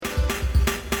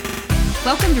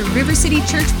Welcome to River City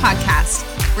Church Podcast.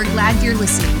 We're glad you're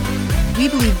listening. We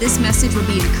believe this message will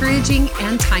be encouraging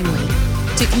and timely.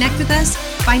 To connect with us,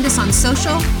 find us on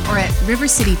social or at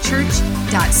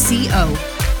rivercitychurch.co.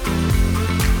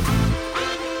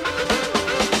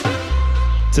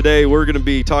 Today, we're going to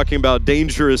be talking about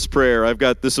dangerous prayer.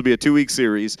 This will be a 2-week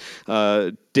series,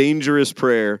 dangerous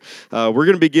prayer. We're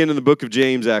going to begin in the book of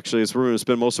James, actually. So we're going to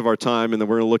spend most of our time, and then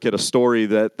we're going to look at a story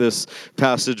that this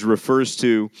passage refers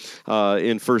to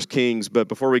in 1 Kings. But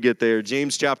before we get there,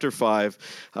 James chapter 5,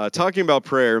 talking about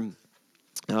prayer.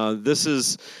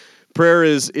 Prayer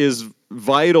is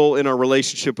vital in our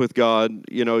relationship with God.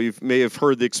 You know, you may have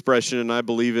heard the expression, and I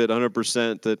believe it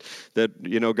 100%, that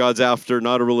you know, God's after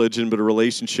not a religion, but a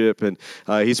relationship. And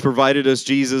He's provided us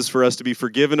Jesus for us to be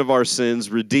forgiven of our sins,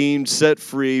 redeemed, set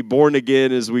free, born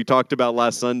again, as we talked about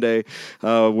last Sunday.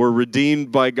 We're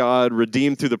redeemed by God,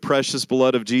 redeemed through the precious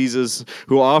blood of Jesus,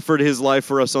 who offered His life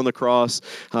for us on the cross.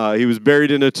 He was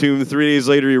buried in a tomb. 3 days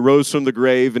later, He rose from the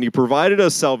grave, and He provided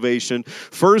us salvation,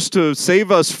 first to save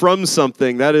us from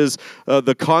something, that is,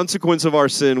 the consequence of our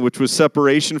sin, which was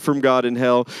separation from God in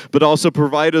hell, but also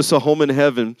provide us a home in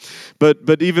heaven.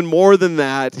 But even more than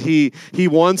that, He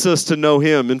wants us to know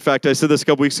Him. In fact, I said this a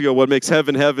couple weeks ago, what makes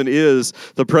heaven heaven is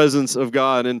the presence of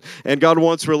God. And God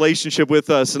wants relationship with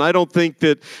us. And I don't think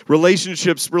that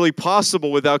relationship's really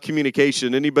possible without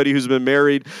communication. Anybody who's been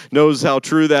married knows how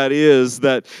true that is,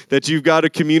 that you've got to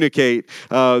communicate.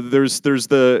 There's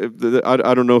the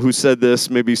I don't know who said this,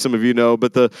 maybe some of you know,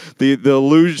 but the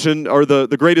illusion, or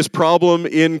the greatest problem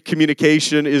in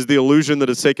communication is the illusion that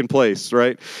it's taken place,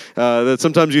 right? That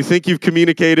sometimes you think you've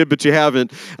communicated, but you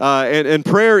haven't. And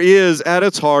prayer is, at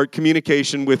its heart,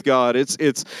 communication with God. It's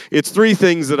three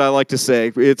things that I like to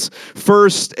say. It's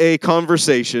first a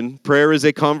conversation. Prayer is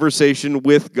a conversation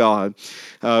with God.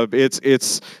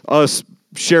 It's us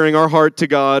sharing our heart to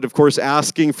God, of course,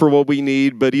 asking for what we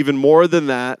need, but even more than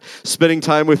that, spending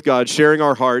time with God, sharing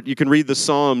our heart. You can read the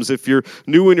Psalms. If you're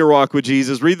new in your walk with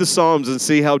Jesus, read the Psalms and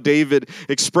see how David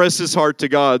expressed his heart to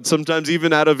God, sometimes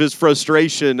even out of his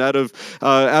frustration, out of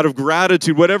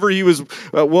gratitude, whatever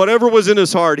was in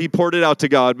his heart, he poured it out to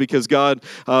God, because God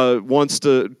wants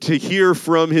to hear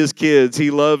from His kids.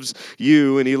 He loves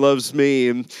you and He loves me,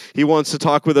 and He wants to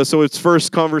talk with us. So it's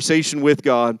first conversation with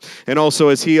God, and also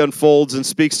as He unfolds and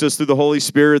speaks to us through the Holy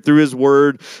Spirit, through His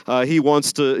Word, He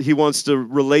wants to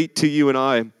relate to you and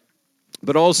I.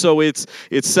 But also, it's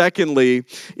secondly,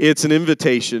 it's an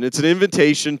invitation. It's an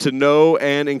invitation to know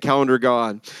and encounter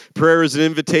God. Prayer is an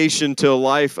invitation to a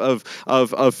life of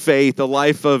faith, a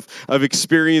life of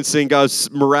experiencing God's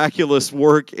miraculous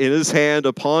work in His hand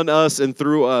upon us and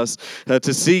through us,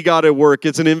 to see God at work.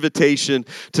 It's an invitation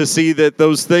to see that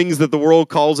those things that the world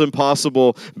calls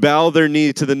impossible bow their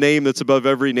knee to the name that's above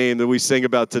every name that we sing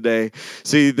about today.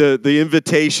 See, the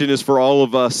invitation is for all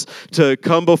of us to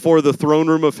come before the throne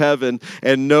room of heaven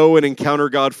and know and encounter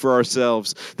God for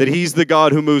ourselves, that He's the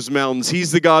God who moves mountains. He's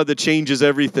the God that changes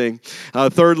everything.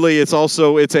 Thirdly,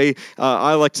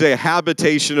 I like to say, a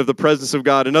habitation of the presence of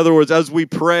God. In other words, as we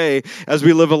pray, as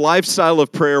we live a lifestyle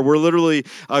of prayer, we're literally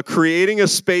creating a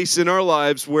space in our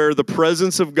lives where the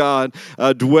presence of God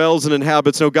dwells and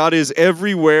inhabits. Now, God is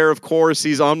everywhere, of course.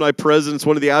 He's omnipresent. It's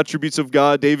one of the attributes of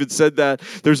God. David said that.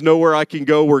 There's nowhere I can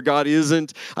go where God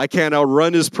isn't. I can't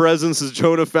outrun His presence, as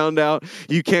Jonah found out.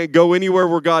 You can't go anywhere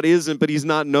where God isn't, but He's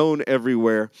not known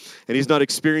everywhere, and He's not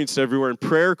experienced everywhere. And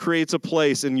prayer creates a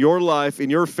place in your life, in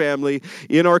your family,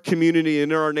 in our community,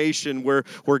 in our nation, where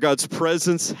God's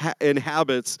presence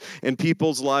inhabits and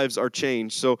people's lives are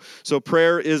changed. So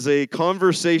prayer is a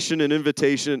conversation, an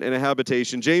invitation, and a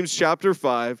habitation. James chapter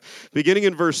 5, beginning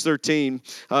in verse 13,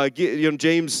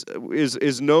 James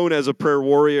is known as a prayer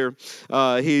warrior.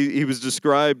 He was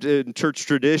described in church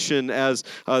tradition as,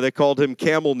 they called him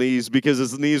camel knees, because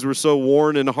his knees were so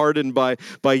worn and hardened by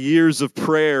years of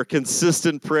prayer,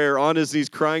 consistent prayer, on his knees,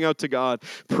 crying out to God,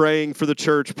 praying for the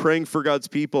church, praying for God's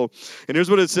people. And here's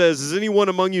what it says: is anyone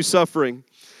among you suffering?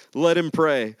 Let him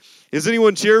pray. Is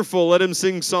anyone cheerful? Let him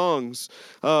sing songs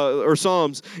or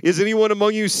psalms. Is anyone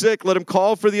among you sick? Let him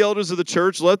call for the elders of the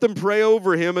church. Let them pray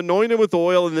over him, anoint him with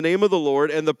oil in the name of the Lord,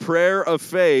 and the prayer of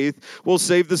faith will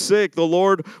save the sick. The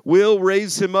Lord will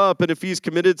raise him up, and if he's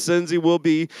committed sins, he will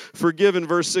be forgiven.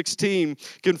 Verse 16,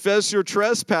 confess your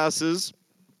trespasses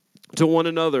to one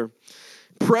another.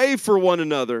 Pray for one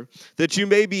another that you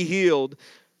may be healed.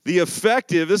 This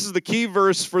is the key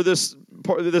verse for this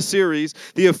part of the series,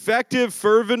 the effective,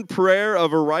 fervent prayer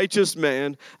of a righteous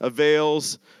man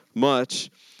avails much.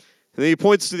 And then he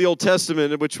points to the Old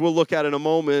Testament, which we'll look at in a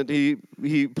moment.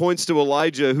 He points to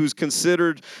Elijah, who's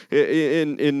considered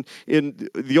in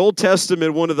the Old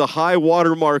Testament one of the high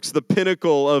watermarks, the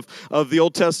pinnacle of the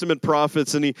Old Testament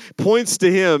prophets. And he points to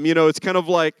him. It's kind of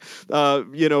like,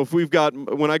 if we've got,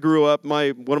 when I grew up,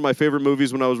 one of my favorite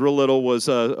movies when I was real little was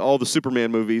all the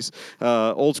Superman movies,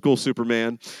 old school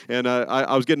Superman. And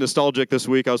I was getting nostalgic this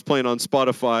week. I was playing on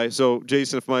Spotify. So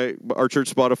Jason, if our church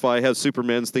Spotify has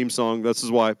Superman's theme song, this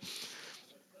is why.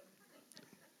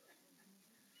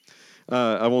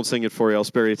 I won't sing it for you. I'll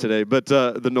spare you today. But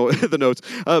the notes.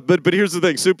 But here's the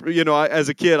thing. As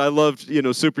a kid, I loved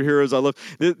superheroes.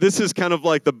 This is kind of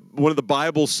like one of the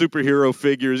Bible superhero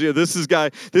figures. This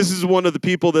is one of the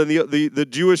people that the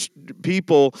Jewish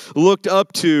people looked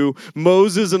up to.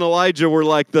 Moses and Elijah were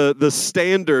like the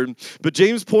standard. But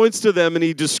James points to them and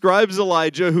he describes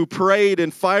Elijah, who prayed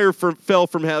and fire fell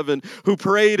from heaven, who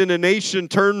prayed and a nation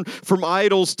turned from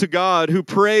idols to God, who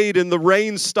prayed and the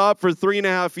rain stopped for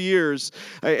 3.5 years.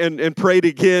 And prayed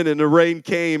again, and the rain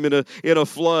came in a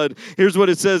flood. Here's what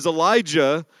it says: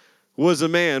 Elijah was a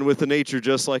man with a nature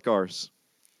just like ours.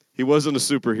 He wasn't a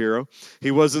superhero.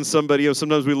 He wasn't somebody.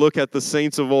 Sometimes we look at the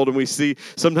saints of old and we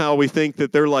think that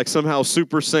they're like somehow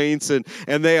super saints and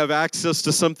they have access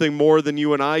to something more than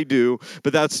you and I do.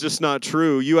 But that's just not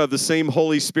true. You have the same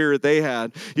Holy Spirit they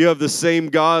had. You have the same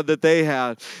God that they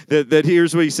had. That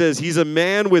here's what he says: he's a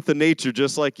man with a nature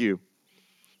just like you,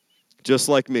 just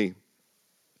like me.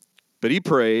 But he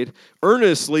prayed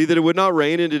earnestly that it would not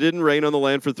rain, and it didn't rain on the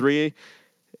land for 3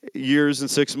 years and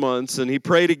 6 months. And he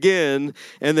prayed again,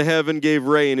 and the heaven gave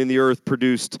rain, and the earth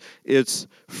produced its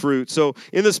fruit. So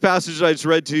in this passage that I just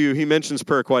read to you, he mentions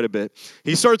prayer quite a bit.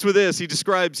 He starts with this. He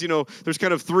describes, there's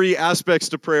kind of 3 aspects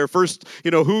to prayer. First,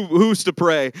 who's to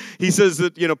pray. He says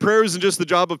that, prayer isn't just the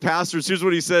job of pastors. Here's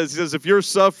what he says. He says, if you're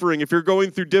suffering, if you're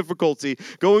going through difficulty,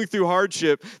 going through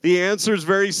hardship, the answer is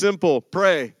very simple: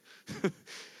 pray.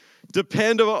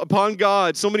 Depend upon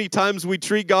God. So many times we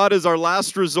treat God as our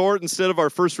last resort instead of our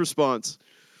first response.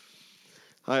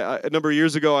 A number of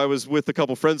years ago, I was with a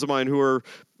couple friends of mine who were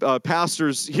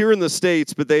pastors here in the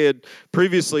States, but they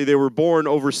were born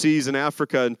overseas in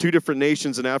Africa, in 2 different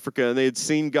nations in Africa, and they had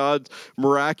seen God's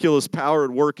miraculous power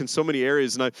at work in so many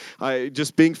areas. And I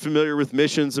just being familiar with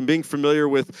missions and being familiar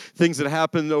with things that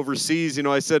happen overseas,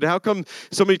 I said, how come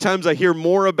so many times I hear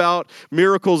more about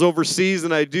miracles overseas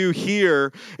than I do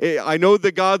here? I know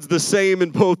that God's the same in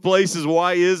both places.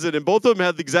 Why is it? And both of them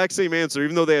had the exact same answer,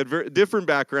 even though they had very different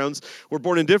backgrounds, were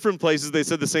born in different places. They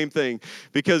said the same thing,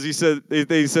 because they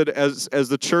said, as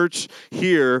the church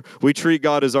here, we treat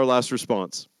God as our last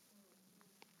response.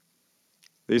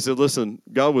 They said, listen,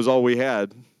 God was all we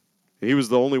had. He was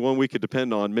the only one we could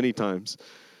depend on many times,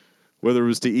 whether it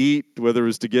was to eat, whether it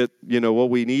was to get, what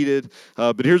we needed.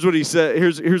 But here's what he said.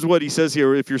 Here's what he says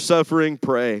here: if you're suffering,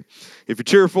 pray. If you're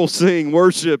cheerful, sing,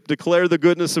 worship, declare the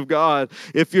goodness of God.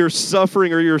 If you're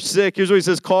suffering or you're sick, here's what he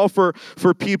says: call for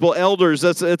people, elders.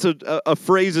 That's a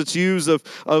phrase that's used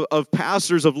of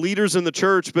pastors, of leaders in the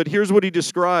church. But here's what he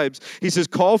describes. He says,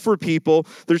 call for people.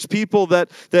 There's people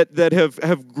that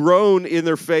have grown in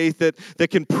their faith that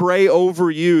can pray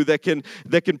over you, that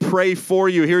can pray for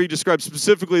you. Here he describes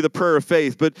specifically the prayer of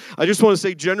faith. But I just want to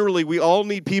say, generally, we all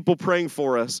need people praying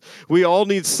for us. We all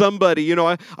need somebody.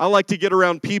 I like to get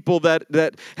around people that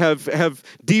have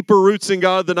deeper roots in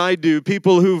God than I do.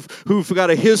 People who've got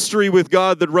a history with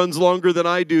God that runs longer than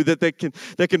I do.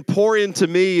 That can pour into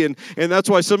me, and that's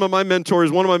why one of my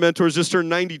mentors just turned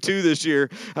 92 this year.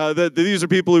 That these are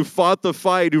people who fought the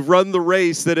fight, who've run the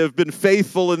race, that have been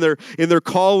faithful in their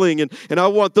calling, and I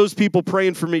want those people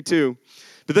praying for me too.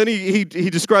 But then he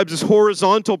describes this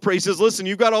horizontal prayer. He says, listen,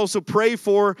 you've got to also pray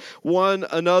for one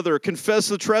another. Confess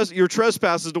your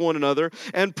trespasses to one another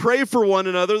and pray for one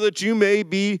another that you may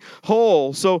be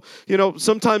whole. So,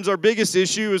 sometimes our biggest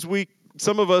issue is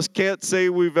some of us can't say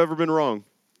we've ever been wrong.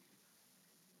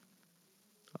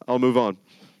 I'll move on.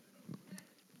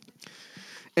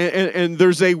 And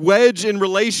there's a wedge in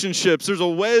relationships. There's a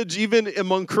wedge even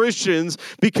among Christians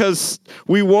because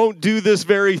we won't do this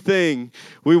very thing.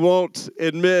 We won't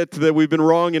admit that we've been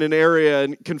wrong in an area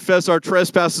and confess our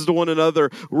trespasses to one another,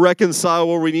 reconcile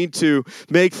where we need to,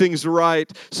 make things right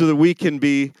so that we can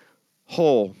be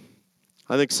whole.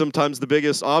 I think sometimes the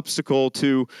biggest obstacle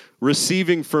to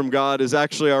receiving from God is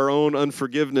actually our own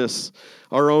unforgiveness,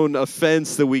 our own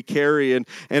offense that we carry. And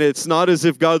it's not as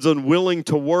if God's unwilling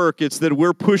to work. It's that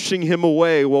we're pushing him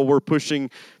away while we're pushing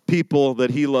people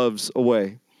that he loves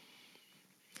away.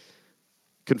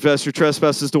 Confess your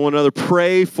trespasses to one another.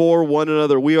 Pray for one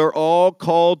another. We are all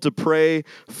called to pray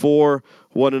for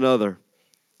one another.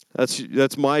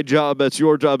 That's my job. That's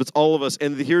your job. It's all of us.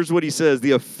 And here's what he says: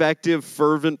 the effective,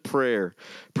 fervent prayer.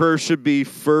 Prayer should be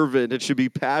fervent. It should be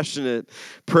passionate.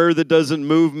 Prayer that doesn't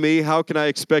move me, how can I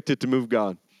expect it to move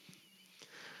God?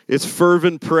 It's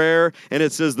fervent prayer, and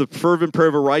it says the fervent prayer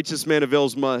of a righteous man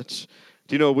avails much.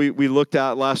 Do you know, we looked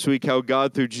at last week how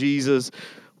God, through Jesus,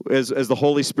 as the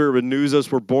Holy Spirit renews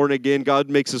us, we're born again. God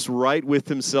makes us right with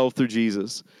himself through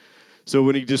Jesus. So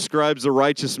when he describes the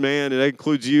righteous man, and that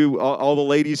includes you, all the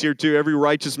ladies here too, every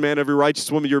righteous man, every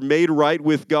righteous woman, you're made right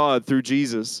with God through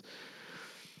Jesus.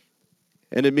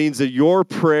 And it means that your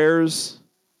prayers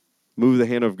move the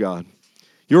hand of God.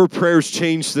 Your prayers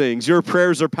change things. Your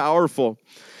prayers are powerful.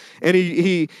 And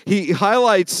he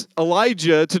highlights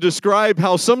Elijah to describe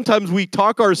how sometimes we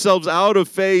talk ourselves out of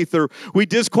faith, or we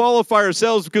disqualify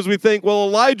ourselves because we think, well,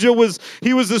 Elijah was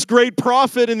this great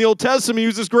prophet in the Old Testament. He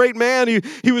was this great man.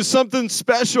 He was something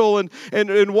special.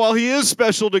 And while he is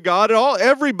special to God, and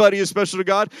everybody is special to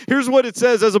God, here's what it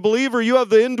says. As a believer, you have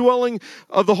the indwelling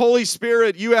of the Holy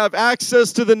Spirit. You have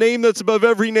access to the name that's above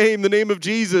every name, the name of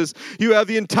Jesus. You have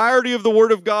the entirety of the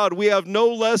Word of God. We have no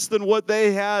less than what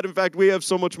they had. In fact, we have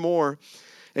so much more.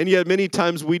 And yet many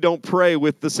times we don't pray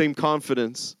with the same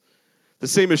confidence, the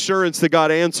same assurance that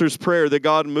God answers prayer, that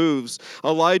God moves.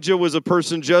 Elijah was a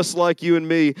person just like you and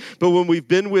me, but when we've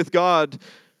been with God,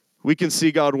 we can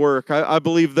see God work. I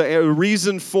believe the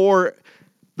reason for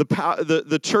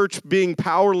the church being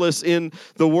powerless in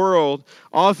the world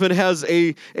often has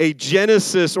a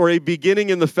genesis or a beginning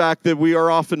in the fact that we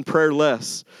are often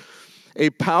prayerless. A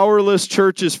powerless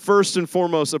church is first and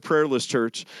foremost a prayerless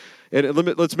church. And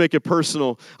let's make it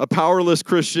personal. A powerless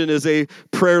Christian is a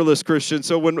prayerless Christian.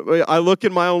 So when I look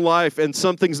in my own life and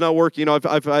something's not working,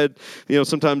 I've had,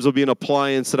 sometimes there'll be an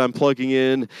appliance that I'm plugging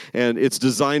in and it's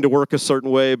designed to work a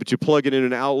certain way, but you plug it in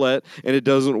an outlet and it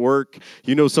doesn't work.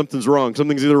 Something's wrong.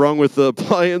 Something's either wrong with the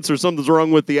appliance or something's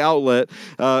wrong with the outlet.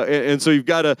 And so you've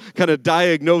got to kind of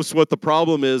diagnose what the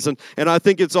problem is. And I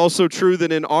think it's also true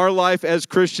that in our life as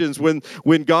Christians,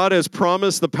 when God has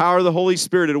promised the power of the Holy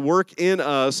Spirit to work in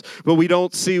us, but we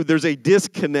don't see, there's a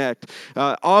disconnect.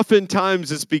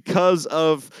 Oftentimes it's because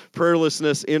of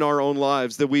prayerlessness in our own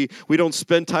lives that we don't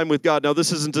spend time with God. Now,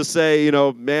 this isn't to say,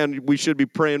 man, we should be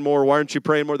praying more. Why aren't you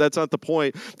praying more? That's not the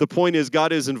point. The point is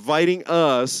God is inviting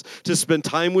us to spend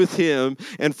time with him,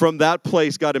 and from that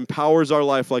place, God empowers our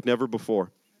life like never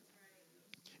before.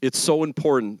 It's so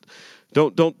important.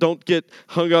 Don't get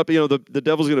hung up. The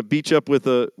devil's going to beat you up with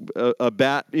a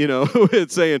bat.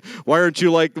 It's saying, why aren't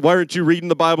you reading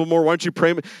the Bible more? Why aren't you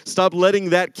praying? Stop letting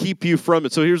that keep you from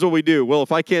it. So here's what we do. Well,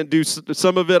 if I can't do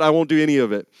some of it, I won't do any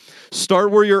of it.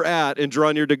 Start where you're at and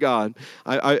draw near to God.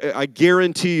 I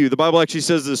guarantee you, the Bible actually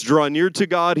says this: draw near to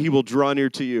God, he will draw near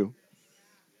to you.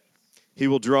 He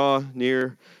will draw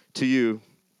near to you.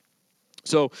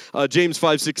 So James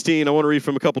 5:16, I want to read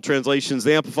from a couple translations.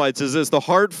 The Amplified says this: the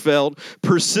heartfelt,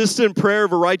 persistent prayer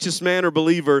of a righteous man or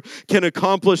believer can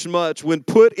accomplish much when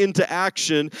put into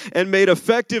action and made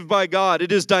effective by God.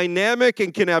 It is dynamic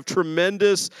and can have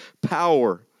tremendous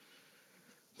power.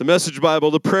 The Message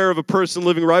Bible, the prayer of a person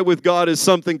living right with God is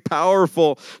something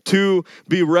powerful to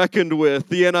be reckoned with.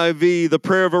 The NIV, the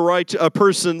prayer of a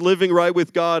person living right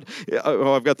with God.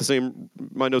 I've got the same,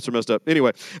 my notes are messed up.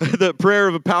 Anyway, the prayer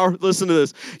of a power, listen to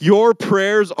this. Your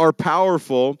prayers are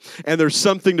powerful, and there's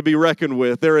something to be reckoned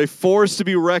with. They're a force to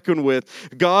be reckoned with.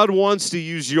 God wants to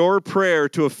use your prayer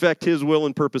to affect his will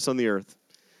and purpose on the earth.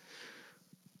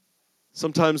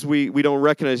 Sometimes we don't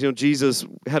recognize, Jesus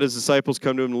had his disciples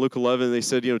come to him in Luke 11, and they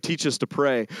said, teach us to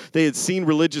pray. They had seen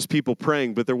religious people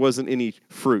praying, but there wasn't any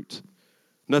fruit.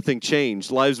 Nothing changed.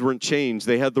 Lives weren't changed.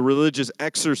 They had the religious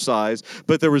exercise,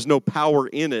 but there was no power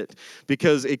in it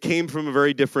because it came from a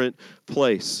very different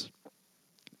place.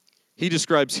 He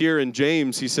describes here in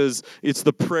James, he says, it's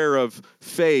the prayer of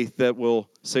faith that will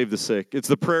save the sick. It's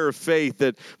the prayer of faith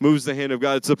that moves the hand of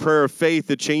God. It's the prayer of faith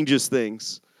that changes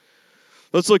things.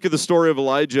 Let's look at the story of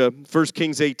Elijah. 1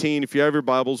 Kings 18. If you have your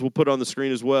Bibles, we'll put it on the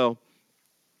screen as well.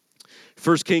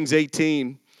 1 Kings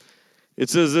 18. It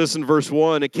says this in verse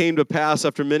 1. It came to pass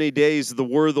after many days the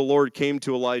word of the Lord came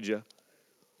to Elijah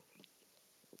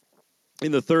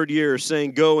in the 3rd year,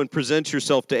 saying, go and present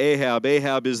yourself to Ahab.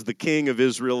 Ahab is the king of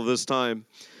Israel at this time.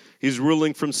 He's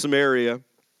ruling from Samaria.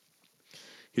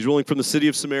 He's ruling from the city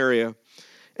of Samaria.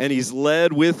 And he's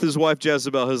led, with his wife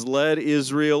Jezebel, has led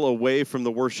Israel away from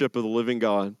the worship of the living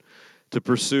God to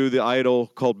pursue the idol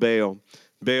called Baal.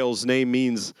 Baal's name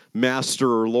means master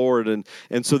or Lord.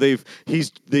 And so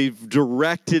they've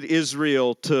directed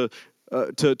Israel to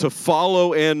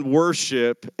follow and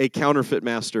worship a counterfeit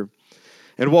master.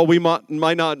 And while we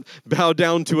might not bow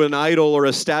down to an idol or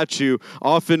a statue,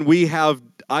 often we have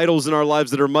idols in our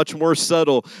lives that are much more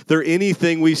subtle. They're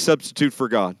anything we substitute for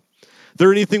God.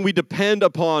 They're anything we depend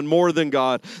upon more than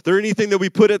God. They're anything that we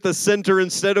put at the center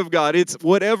instead of God. It's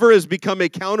whatever has become a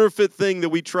counterfeit thing that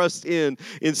we trust in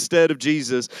instead of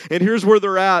Jesus. And here's where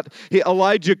they're at.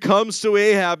 Elijah comes to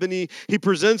Ahab and he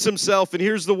presents himself, and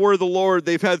here's the word of the Lord.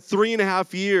 They've had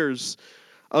 3.5 years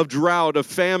of drought, of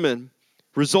famine,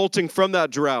 resulting from that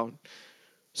drought.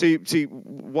 See,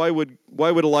 why would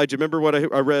Elijah, remember what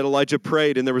I read? Elijah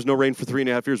prayed and there was no rain for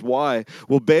 3.5 years. Why?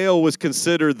 Well, Baal was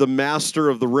considered the master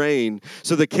of the rain.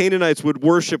 So the Canaanites would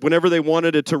worship, whenever they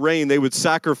wanted it to rain, they would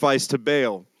sacrifice to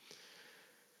Baal.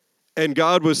 And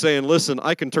God was saying, listen,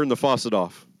 I can turn the faucet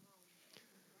off.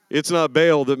 It's not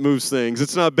Baal that moves things.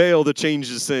 It's not Baal that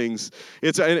changes things.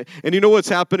 And you know what's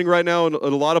happening right now in a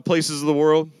lot of places of the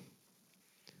world?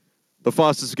 The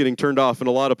faucet's getting turned off in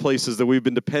a lot of places that we've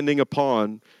been depending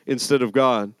upon instead of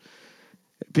God.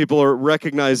 People are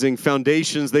recognizing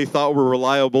foundations they thought were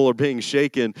reliable are being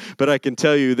shaken. But I can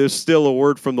tell you, there's still a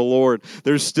word from the Lord.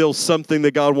 There's still something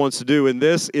that God wants to do. In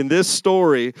this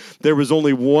story, there was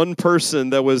only one person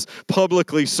that was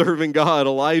publicly serving God,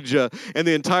 Elijah. And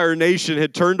the entire nation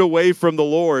had turned away from the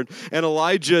Lord. And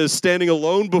Elijah is standing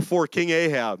alone before King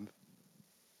Ahab.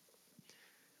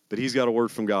 But he's got a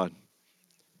word from God.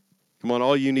 Come on,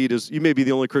 all you need is, you may be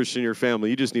the only Christian in your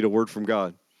family. You just need a word from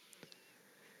God.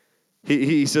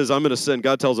 He says, I'm going to send,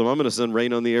 God tells him, I'm going to send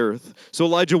rain on the earth. So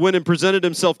Elijah went and presented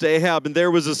himself to Ahab, and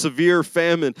there was a severe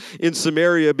famine in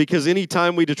Samaria, because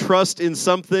anytime we trust in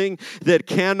something that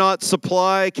cannot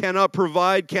supply, cannot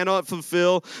provide, cannot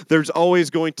fulfill, there's always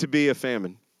going to be a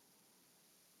famine.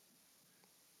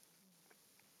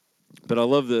 But I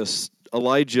love this.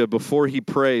 Elijah, before he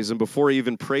prays and before he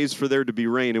even prays for there to be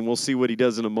rain, and we'll see what he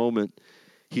does in a moment,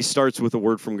 he starts with a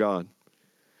word from God.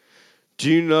 Do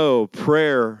you know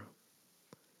prayer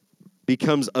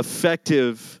becomes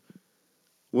effective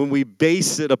when we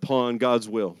base it upon God's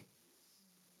will?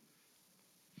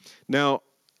 Now,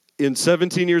 in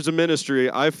 17 years of ministry,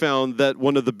 I found that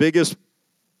one of the biggest,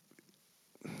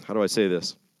 how do I say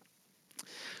this?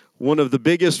 One of the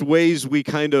biggest ways we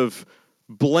kind of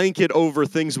blanket over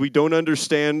things we don't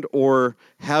understand or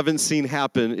haven't seen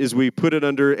happen is we put it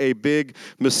under a big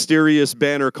mysterious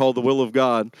banner called the will of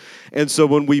God. And so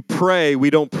when we pray, we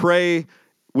don't pray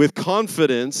with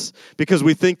confidence because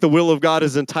we think the will of God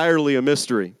is entirely a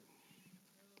mystery.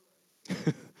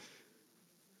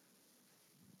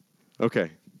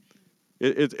 Okay.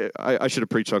 I should have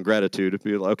preached on gratitude.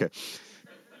 Okay.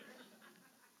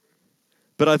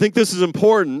 But I think this is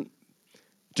important.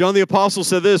 John the Apostle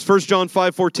said this, 1 John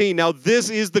 5:14. Now this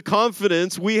is the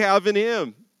confidence we have in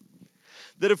him,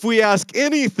 that if we ask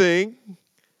anything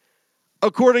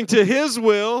according to his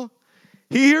will,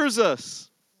 he hears us.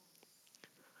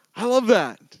 I love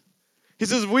that. He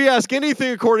says if we ask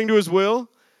anything according to his will,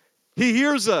 he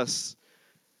hears us.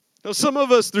 Now some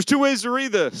of us, there's two ways to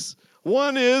read this.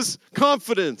 One is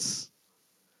confidence.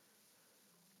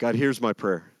 God hears my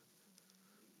prayer.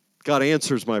 God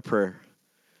answers my prayer.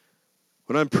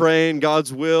 When I'm praying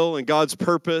God's will and God's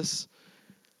purpose,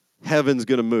 heaven's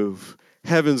going to move.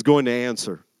 Heaven's going to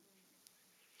answer.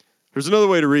 There's another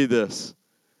way to read this.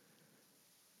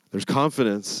 There's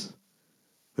confidence.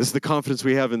 This is the confidence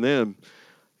we have in them.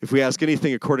 If we ask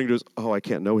anything according to his, I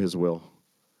can't know his will.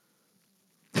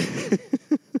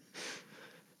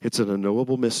 It's an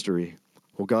unknowable mystery.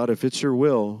 Well, God, if it's your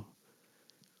will,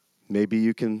 maybe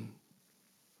you can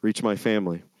reach my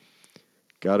family.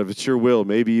 God, if it's your will,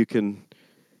 maybe you can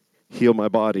heal my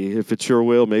body. If it's your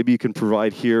will, maybe you can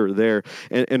provide here or there.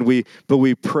 But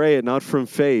we pray it not from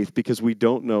faith because we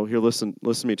don't know. Here, listen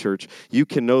to me, church. You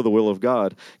can know the will of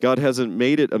God. God hasn't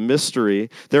made it a mystery.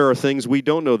 There are things we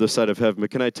don't know this side of heaven.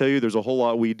 But can I tell you, there's a whole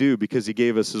lot we do because he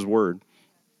gave us his word.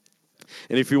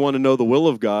 And if you want to know the will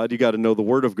of God, you got to know the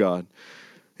word of God.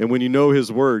 And when you know his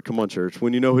word, come on, church,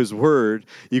 when you know his word,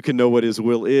 you can know what his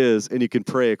will is, and you can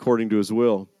pray according to his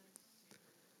will.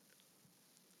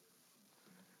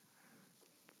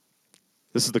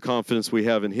 This is the confidence we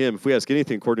have in him. If we ask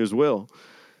anything according to his will.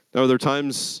 Now, are there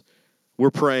times we're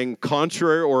praying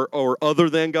contrary or other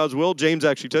than God's will? James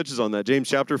actually touches on that. James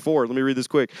chapter 4. Let me read this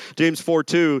quick. James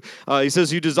 4:2. He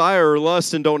says, you desire or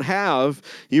lust and don't have.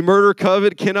 You murder,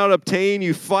 covet, cannot obtain.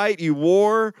 You fight, you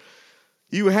war.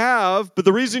 You have, but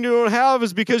the reason you don't have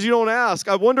is because you don't ask.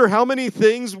 I wonder how many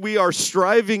things we are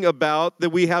striving about that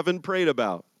we haven't prayed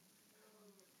about.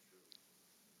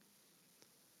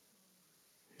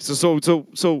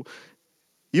 So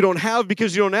You don't have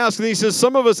because you don't ask. And he says,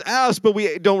 some of us ask, but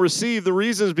we don't receive. The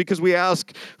reason is because we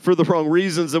ask for the wrong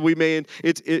reasons that we may,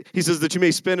 he says that you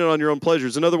may spend it on your own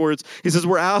pleasures. In other words, he says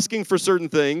we're asking for certain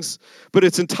things, but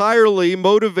it's entirely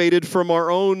motivated from our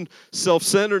own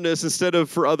self-centeredness instead of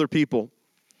for other people,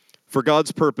 for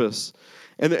God's purpose.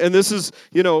 And this is,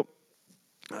 this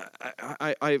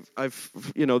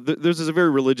is a very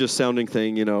religious sounding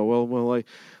thing,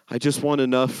 I just want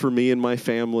enough for me and my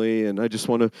family, and I just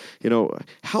want to,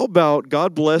 how about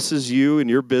God blesses you and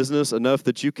your business enough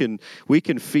that we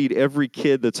can feed every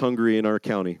kid that's hungry in our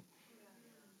county?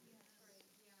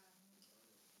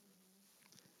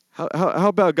 How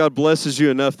about God blesses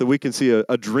you enough that we can see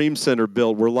a dream center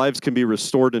built where lives can be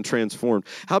restored and transformed?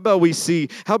 How about we see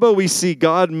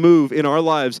God move in our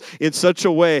lives in such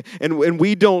a way, and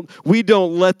we don't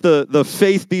let the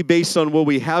faith be based on what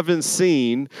we haven't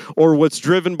seen or what's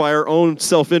driven by our own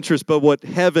self-interest, but what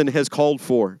heaven has called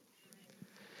for.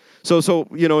 So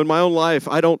in my own life,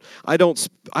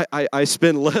 I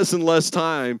spend less and less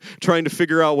time trying to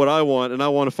figure out what I want, and I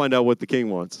want to find out what the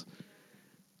King wants.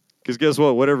 Because guess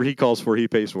what? Whatever he calls for, he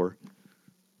pays for.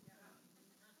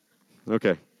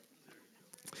 Okay.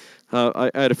 I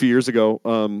had a few years ago,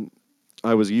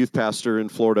 I was a youth pastor in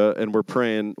Florida, and we're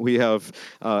praying. We have,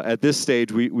 at this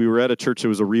stage, we were at a church. It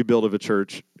was a rebuild of a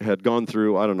church. Had gone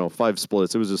through, 5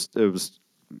 splits. It was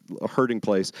a hurting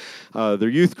place. Their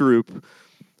youth group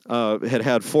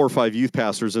had 4 or 5 youth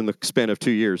pastors in the span of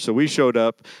 2 years. So we showed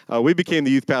up. We became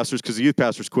the youth pastors because the youth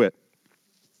pastors quit.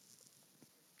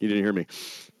 You didn't hear me.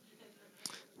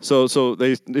 So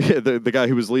the guy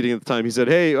who was leading at the time, he said,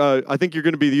 "Hey, I think you're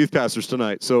going to be the youth pastors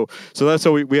tonight." So that's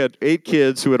how we had 8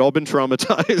 kids who had all been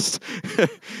traumatized,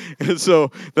 and so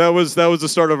that was the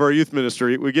start of our youth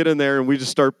ministry. We get in there and we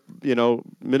just start,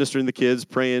 ministering the kids,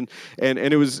 praying, and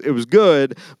it was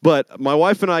good. But my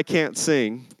wife and I can't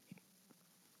sing,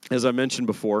 as I mentioned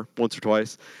before, once or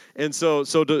twice. And so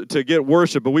to get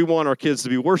worship, but we want our kids to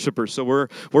be worshipers. So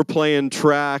we're playing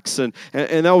tracks, and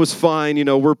that was fine.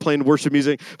 We're playing worship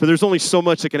music, but there's only so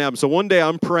much that can happen. So one day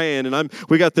I'm praying, and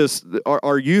we got this.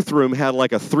 Our youth room had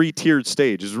like a 3-tiered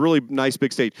stage. It's a really nice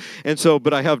big stage. And so,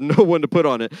 but I have no one to put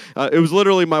on it. It was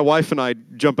literally my wife and I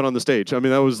jumping on the stage. I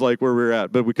mean, that was like where we were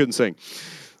at, but we couldn't sing.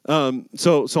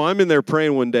 So I'm in there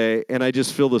praying one day, and I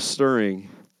just feel the stirring.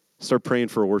 Start praying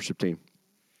for a worship team.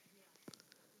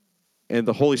 And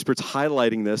the Holy Spirit's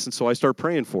highlighting this, and so I start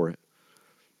praying for it.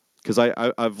 Because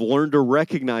I've learned to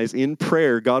recognize in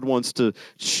prayer, God wants to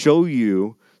show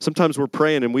you. Sometimes we're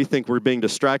praying and we think we're being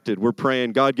distracted. We're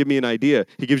praying, God, give me an idea.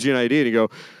 He gives you an idea, and you go,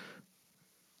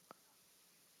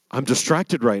 I'm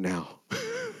distracted right now.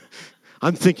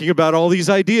 I'm thinking about all these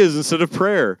ideas instead of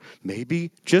prayer.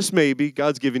 Maybe, just maybe,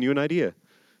 God's giving you an idea.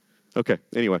 Okay,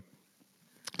 anyway.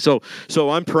 So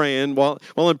I'm praying. While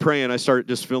I'm praying, I start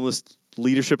just feeling this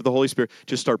leadership of the Holy Spirit,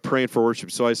 just start praying for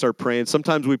worship. So I start praying.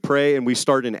 Sometimes we pray and we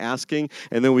start in asking,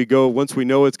 and then we go, once we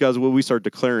know it's God's will, we start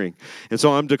declaring. And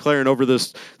so I'm declaring over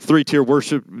this 3-tier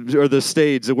worship, or this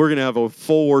stage, that we're going to have a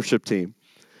full worship team.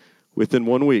 Within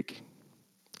 1 week,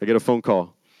 I get a phone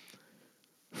call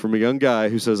from a young guy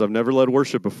who says, I've never led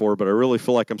worship before, but I really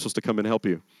feel like I'm supposed to come and help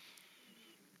you.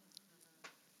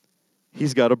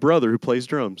 He's got a brother who plays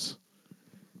drums.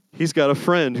 He's got a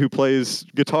friend who plays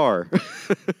guitar.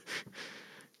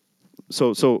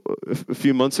 So a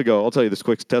few months ago, I'll tell you this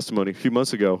quick testimony. A few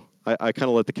months ago, I kind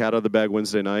of let the cat out of the bag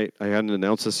Wednesday night. I hadn't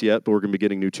announced this yet, but we're going to be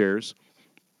getting new chairs,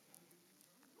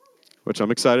 which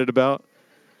I'm excited about.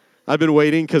 I've been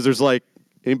waiting because there's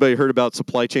anybody heard about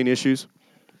supply chain issues?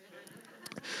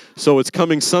 So it's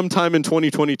coming sometime in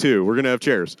 2022. We're going to have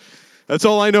chairs. That's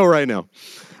all I know right now.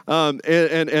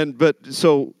 But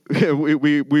so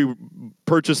we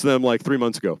purchased them 3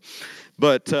 months ago.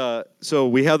 But so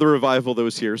we had the revival that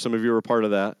was here. Some of you were a part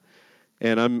of that.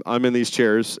 And I'm in these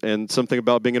chairs. And something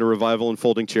about being in a revival and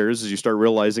folding chairs is you start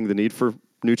realizing the need for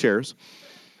new chairs.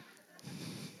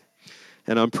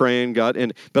 And I'm praying,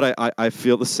 God. But I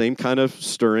feel the same kind of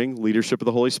stirring leadership of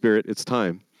the Holy Spirit. It's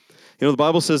time. The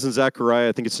Bible says in Zechariah,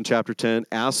 I think it's in chapter 10,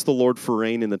 ask the Lord for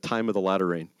rain in the time of the latter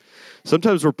rain.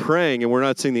 Sometimes we're praying and we're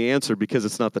not seeing the answer because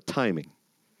it's not the timing.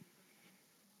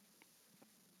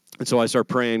 And so I start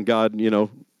praying, God,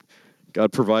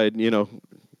 God provide,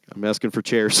 I'm asking for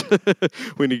chairs.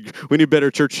 we need better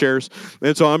church chairs.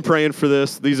 And so I'm praying for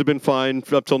this. These have been fine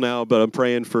up till now, but I'm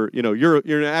praying for, you're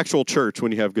an actual church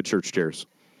when you have good church chairs.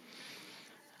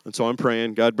 And so I'm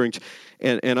praying, God brings,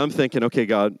 and I'm thinking, okay,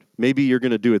 God, maybe you're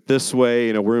going to do it this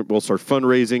way. We'll start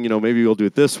fundraising. Maybe we'll do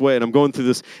it this way. And I'm going through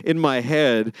this in my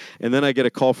head, and then I get a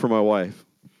call from my wife.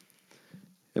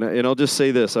 And I'll just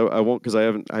say this. I won't, because I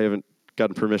haven't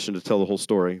gotten permission to tell the whole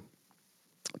story.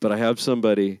 But I have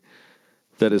somebody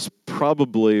that is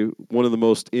probably one of the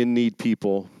most in-need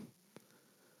people,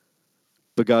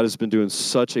 but God has been doing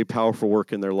such a powerful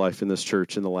work in their life in this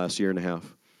church in the last year and a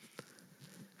half.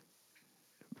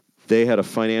 They had a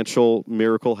financial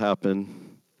miracle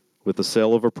happen with the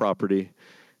sale of a property,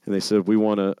 and they said, "We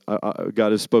want to."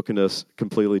 God has spoken to us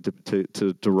completely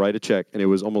to write a check, and it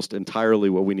was almost entirely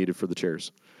what we needed for the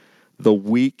chairs. The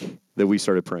week that we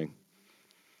started praying,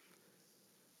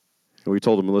 and we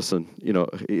told them, "Listen,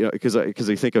 because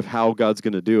they think of how God's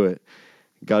going to do it.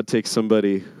 God takes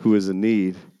somebody who is in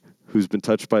need, who's been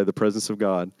touched by the presence of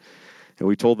God, and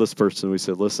we told this person, we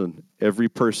said, listen, every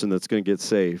person that's going to get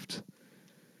saved."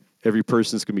 Every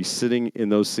person is going to be sitting in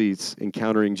those seats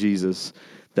encountering Jesus.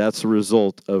 That's a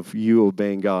result of you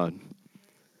obeying God.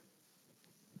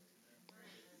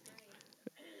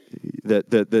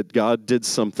 That God did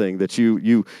something that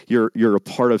you're a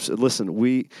part of.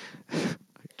 Listen,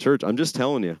 church, I'm just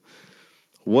telling you,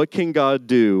 what can God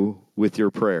do with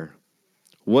your prayer?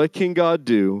 What can God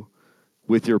do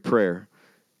with your prayer?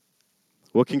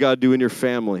 What can God do in your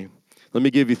family? Let me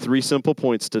give you 3 simple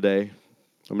points today.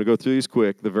 I'm going to go through these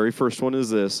quick. The very first one is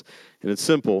this, and it's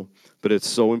simple, but it's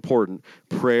so important.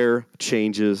 Prayer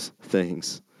changes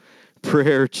things.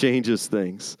 Prayer changes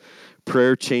things.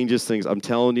 Prayer changes things. I'm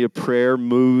telling you, prayer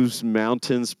moves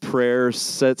mountains. Prayer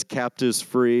sets captives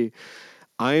free.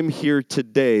 I'm here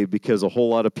today because a whole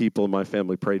lot of people in my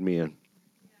family prayed me in.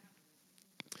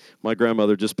 My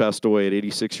grandmother just passed away at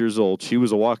 86 years old. She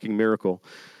was a walking miracle.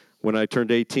 When I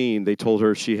turned 18, they told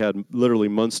her she had literally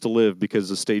months to live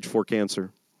because of stage 4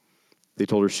 cancer. They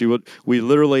told her she would. We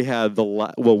literally had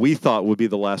what we thought would be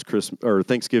the last Christmas or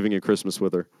Thanksgiving and Christmas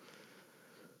with her.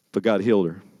 But God healed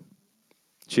her.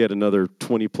 She had another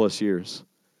 20 plus years.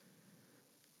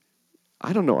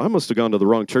 I don't know. I must have gone to the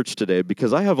wrong church today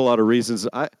because I have a lot of reasons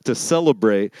to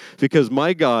celebrate because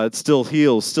my God still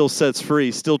heals, still sets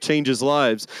free, still changes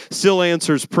lives, still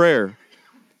answers prayer.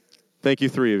 Thank you,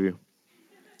 3 of you.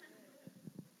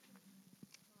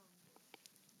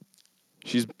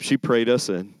 She prayed us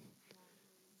in.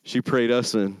 She prayed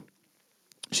us in.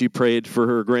 She prayed for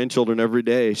her grandchildren every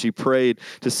day. She prayed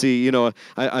to see,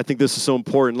 I think this is so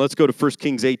important. Let's go to 1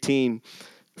 Kings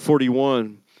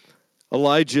 18:41.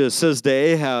 Elijah says to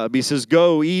Ahab, he says,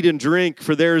 "Go, eat and drink,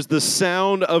 for there is the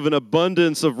sound of an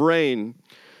abundance of rain."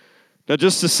 Now,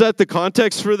 just to set the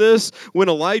context for this, when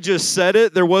Elijah said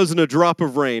it, there wasn't a drop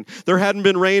of rain. There hadn't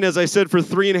been rain, as I said, for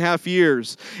 3.5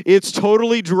 years. It's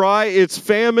totally dry. It's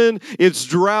famine. It's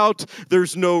drought.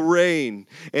 There's no rain.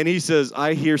 And he says,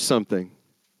 "I hear something."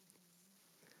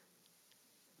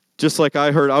 Just like I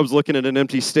was looking at an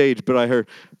empty stage, but I heard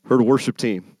a worship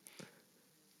team.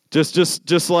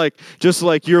 Just like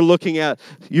you're looking at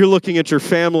your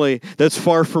family that's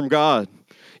far from God.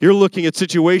 You're looking at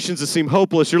situations that seem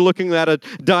hopeless. You're looking at a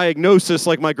diagnosis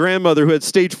like my grandmother who had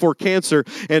stage 4 cancer,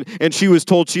 and she was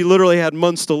told she literally had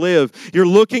months to live. You're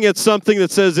looking at something that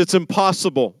says it's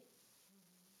impossible.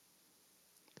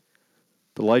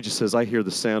 But Elijah says, "I hear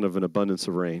the sound of an abundance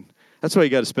of rain." That's why you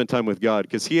got to spend time with God,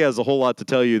 because he has a whole lot to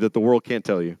tell you that the world can't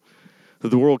tell you, that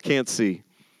the world can't see.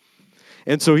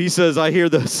 And so he says, "I hear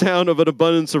the sound of an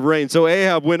abundance of rain." So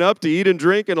Ahab went up to eat and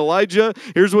drink, and Elijah,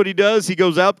 here's what he does. He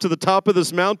goes out to the top of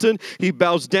this mountain. He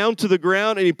bows down to the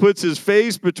ground, and he puts his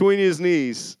face between his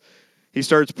knees. He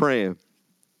starts praying.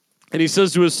 And he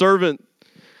says to his servant,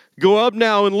 "Go up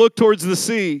now and look towards the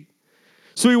sea."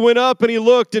 So he went up and he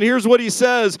looked, and here's what he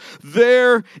says: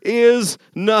 "There is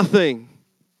nothing."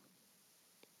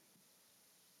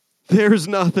 There's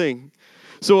nothing.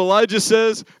 So Elijah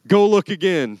says, "Go look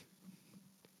again."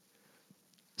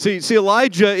 See,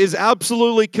 Elijah is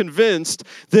absolutely convinced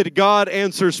that God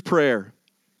answers prayer,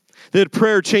 that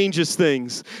prayer changes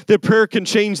things, that prayer can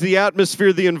change the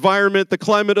atmosphere, the environment, the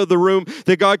climate of the room,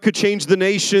 that God could change the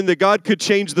nation, that God could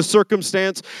change the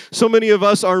circumstance. So many of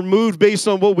us are moved based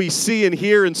on what we see and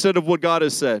hear instead of what God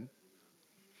has said.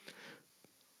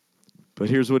 But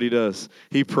here's what he does.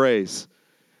 He prays.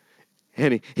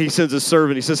 And he sends his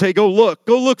servant. He says, "Hey, go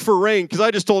look for rain, because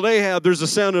I just told Ahab there's a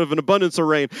sound of an abundance of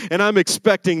rain, and I'm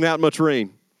expecting that much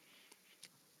rain."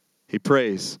 He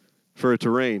prays for it to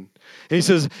rain. And he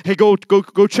says, "Hey, go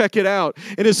check it out."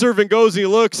 And his servant goes and he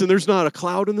looks, and there's not a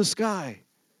cloud in the sky.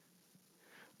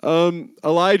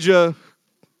 Elijah,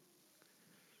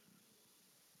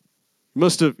 you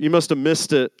must have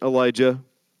missed it, Elijah.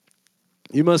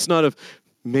 You must not have.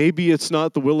 Maybe it's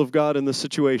not the will of God in this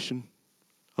situation,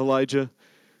 Elijah.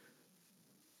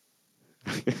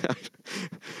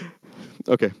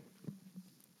 Okay.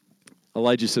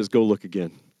 Elijah says, "Go look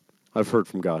again. I've heard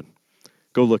from God.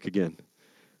 Go look again."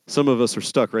 Some of us are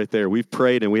stuck right there. We've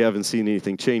prayed and we haven't seen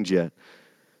anything change yet.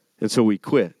 And so we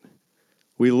quit.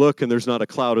 We look and there's not a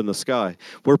cloud in the sky.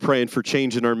 We're praying for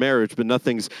change in our marriage, but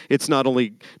it's not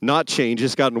only not change,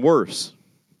 it's gotten worse.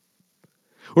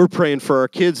 We're praying for our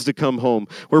kids to come home.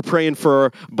 We're praying for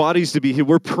our bodies to be healed.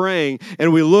 We're praying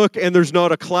and we look and there's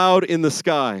not a cloud in the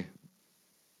sky.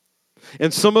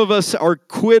 And some of us are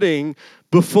quitting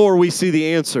before we see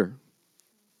the answer.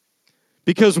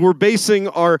 Because we're basing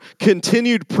our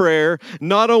continued prayer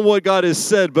not on what God has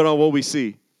said, but on what we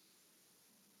see.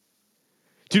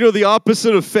 Do you know the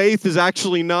opposite of faith is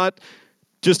actually not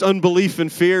just unbelief and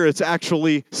fear, it's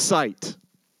actually sight.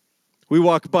 We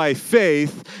walk by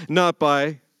faith, not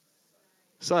by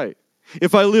sight.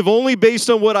 If I live only based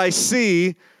on what I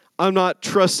see, I'm not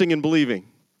trusting and believing.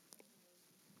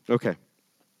 Okay.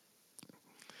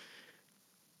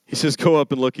 He says, go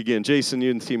up and look again. Jason,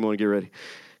 you and the team want to get ready.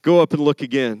 Go up and look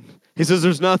again. He says,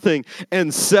 there's nothing.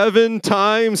 And 7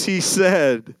 times he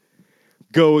said,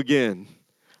 go again.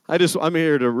 I'm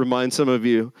here to remind some of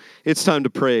you, it's time to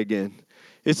pray again.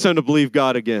 It's time to believe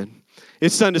God again.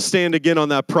 It's time to stand again on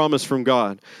that promise from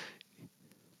God.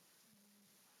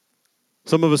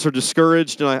 Some of us are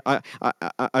discouraged, and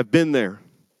I've been there.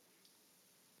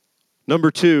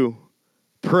 Number 2,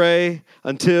 pray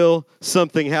until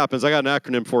something happens. I got an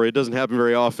acronym for you. It doesn't happen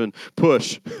very often.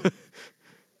 PUSH.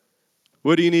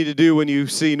 What do you need to do when you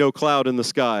see no cloud in the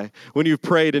sky? When you've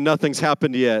prayed and nothing's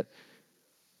happened yet?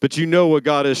 But you know what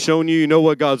God has shown you. You know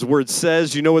what God's word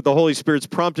says. You know what the Holy Spirit's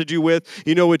prompted you with.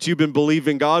 You know what you've been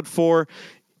believing God for.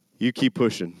 You keep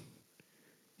pushing.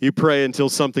 You pray until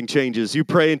something changes. You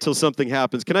pray until something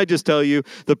happens. Can I just tell you,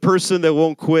 the person that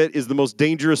won't quit is the most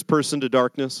dangerous person to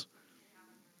darkness.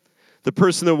 The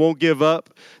person that won't give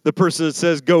up. The person that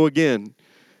says, go again.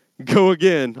 Go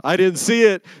again. I didn't see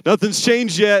it. Nothing's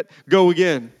changed yet. Go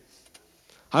again.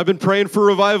 I've been praying for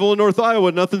revival in North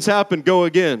Iowa. Nothing's happened. Go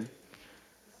again.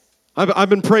 I've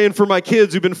been praying for my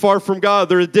kids who've been far from God.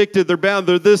 They're addicted. They're bound.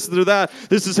 They're this. They're that.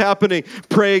 This is happening.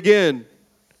 Pray again.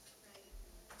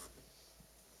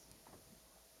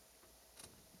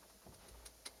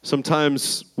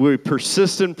 Sometimes we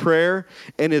persist in prayer,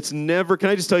 and it's never, can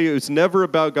I just tell you, it's never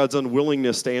about God's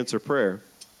unwillingness to answer prayer.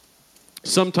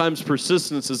 Sometimes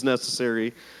persistence is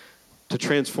necessary to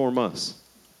transform us.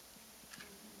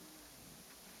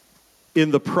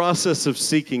 In the process of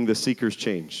seeking, the seeker's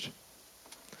changed.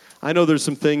 I know there's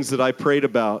some things that I prayed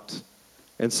about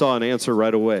and saw an answer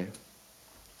right away.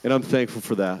 And I'm thankful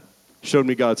for that. Showed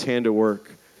me God's hand at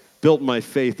work. Built my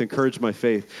faith, encouraged my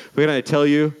faith. But can I tell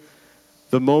you,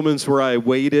 the moments where I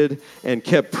waited and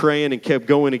kept praying and kept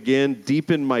going again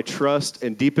deepened my trust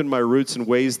and deepened my roots in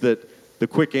ways that the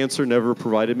quick answer never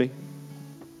provided me.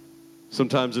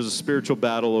 Sometimes there's a spiritual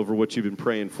battle over what you've been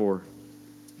praying for.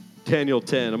 Daniel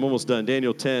 10, I'm almost done.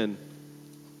 Daniel 10.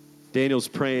 Daniel's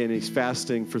praying and he's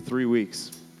fasting for 3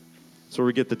 weeks. That's where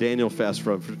we get the Daniel fast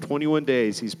from. For 21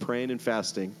 days, he's praying and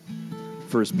fasting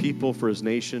for his people, for his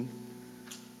nation.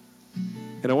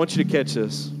 And I want you to catch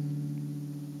this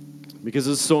because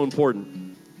this is so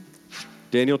important.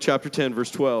 Daniel chapter 10,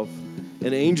 verse 12.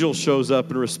 An angel shows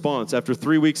up in response after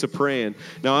 3 weeks of praying.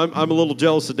 Now, I'm a little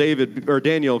jealous of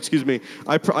Daniel.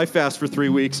 I fast for 3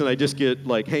 weeks and I just get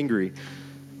like hangry.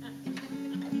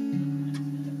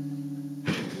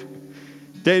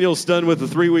 Daniel's done with a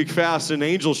 3-week fast, and an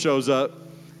angel shows up.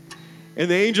 And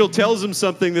the angel tells him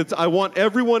something that I want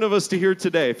every one of us to hear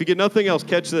today. If you get nothing else,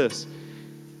 catch this.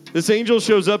 This angel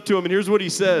shows up to him, and here's what he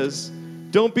says.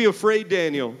 Don't be afraid,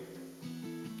 Daniel.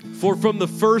 For from the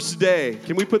first day,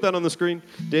 can we put that on the screen?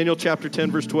 Daniel chapter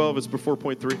 10, verse 12, it's before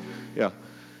point 3. Yeah.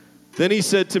 Then he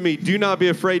said to me, do not be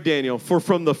afraid, Daniel, for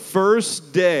from the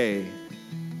first day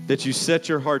that you set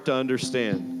your heart to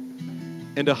understand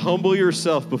and to humble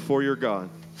yourself before your God.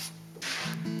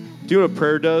 Do you know what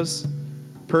prayer does?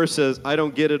 Prayer says, I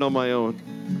don't get it on my own.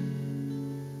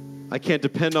 I can't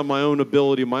depend on my own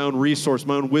ability, my own resource,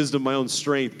 my own wisdom, my own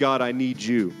strength. God, I need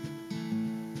you.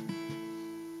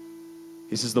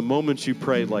 He says, the moment you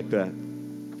prayed like that,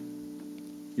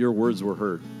 your words were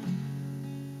heard.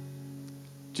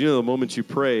 Do you know the moment you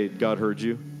prayed, God heard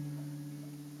you?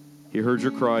 He heard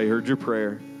your cry, he heard your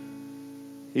prayer.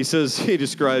 He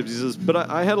describes, but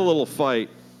I had a little fight.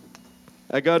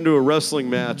 I got into a wrestling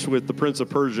match with the Prince of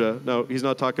Persia. Now, he's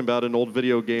not talking about an old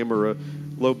video game or a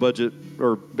low budget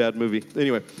or bad movie.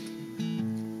 Anyway,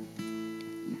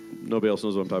 nobody else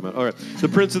knows what I'm talking about. All right,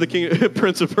 the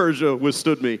Prince of Persia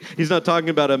withstood me. He's not talking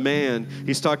about a man.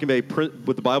 He's talking about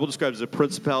what the Bible describes as a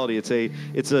principality.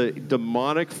 It's a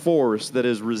demonic force that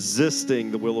is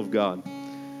resisting the will of God.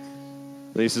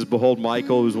 And he says, behold,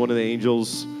 Michael, who's one of the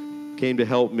angels, came to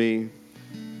help me.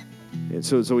 And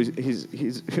so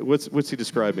he's what's he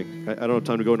describing? I don't have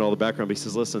time to go into all the background, but he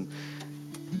says, listen,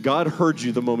 God heard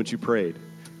you the moment you prayed.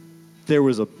 There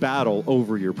was a battle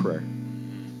over your prayer.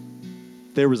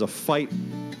 There was a fight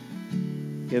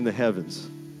in the heavens.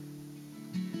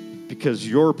 Because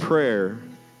your prayer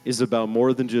is about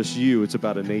more than just you. It's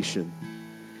about a nation.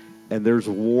 And there's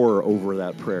war over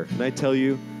that prayer. Can I tell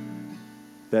you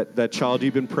that child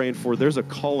you've been praying for, there's a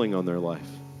calling on their life.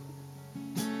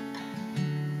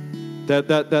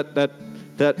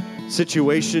 That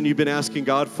situation you've been asking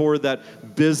God for,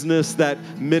 that business, that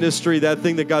ministry, that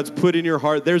thing that God's put in your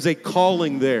heart, there's a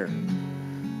calling there.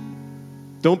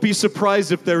 Don't be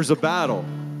surprised if there's a battle.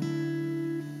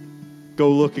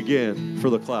 Go look again for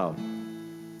the cloud.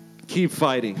 Keep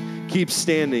fighting, keep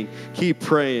standing, keep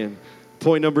praying.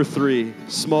 Point number 3,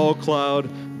 small cloud,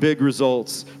 big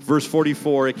results. Verse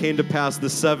 44, it came to pass the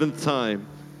 7th time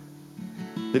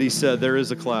that he said, there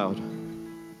is a cloud.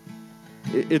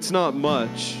 It's not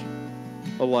much,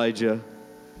 Elijah.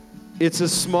 It's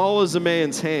as small as a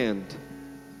man's hand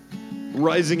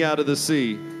rising out of the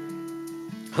sea.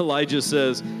 Elijah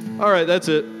says, all right, that's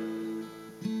it.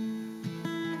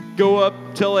 Go up,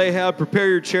 tell Ahab, prepare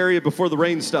your chariot before the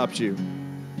rain stops you.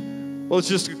 Well,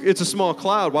 it's a small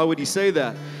cloud. Why would he say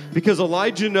that? Because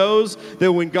Elijah knows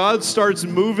that when God starts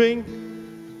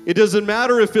moving, it doesn't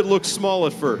matter if it looks small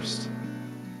at first.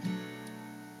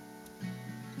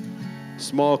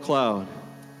 Small cloud,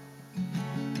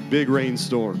 big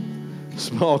rainstorm.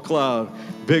 Small cloud,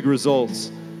 big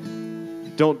results.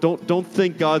 Don't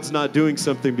think God's not doing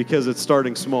something because it's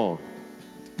starting small.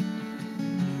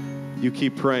 You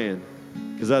keep praying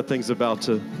because that thing's about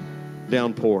to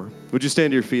downpour. Would you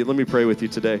stand to your feet? Let me pray with you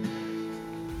today.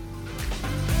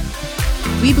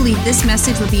 We believe this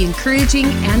message will be encouraging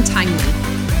and timely.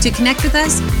 To connect with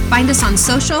us, find us on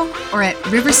social or at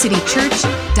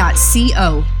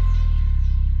rivercitychurch.co.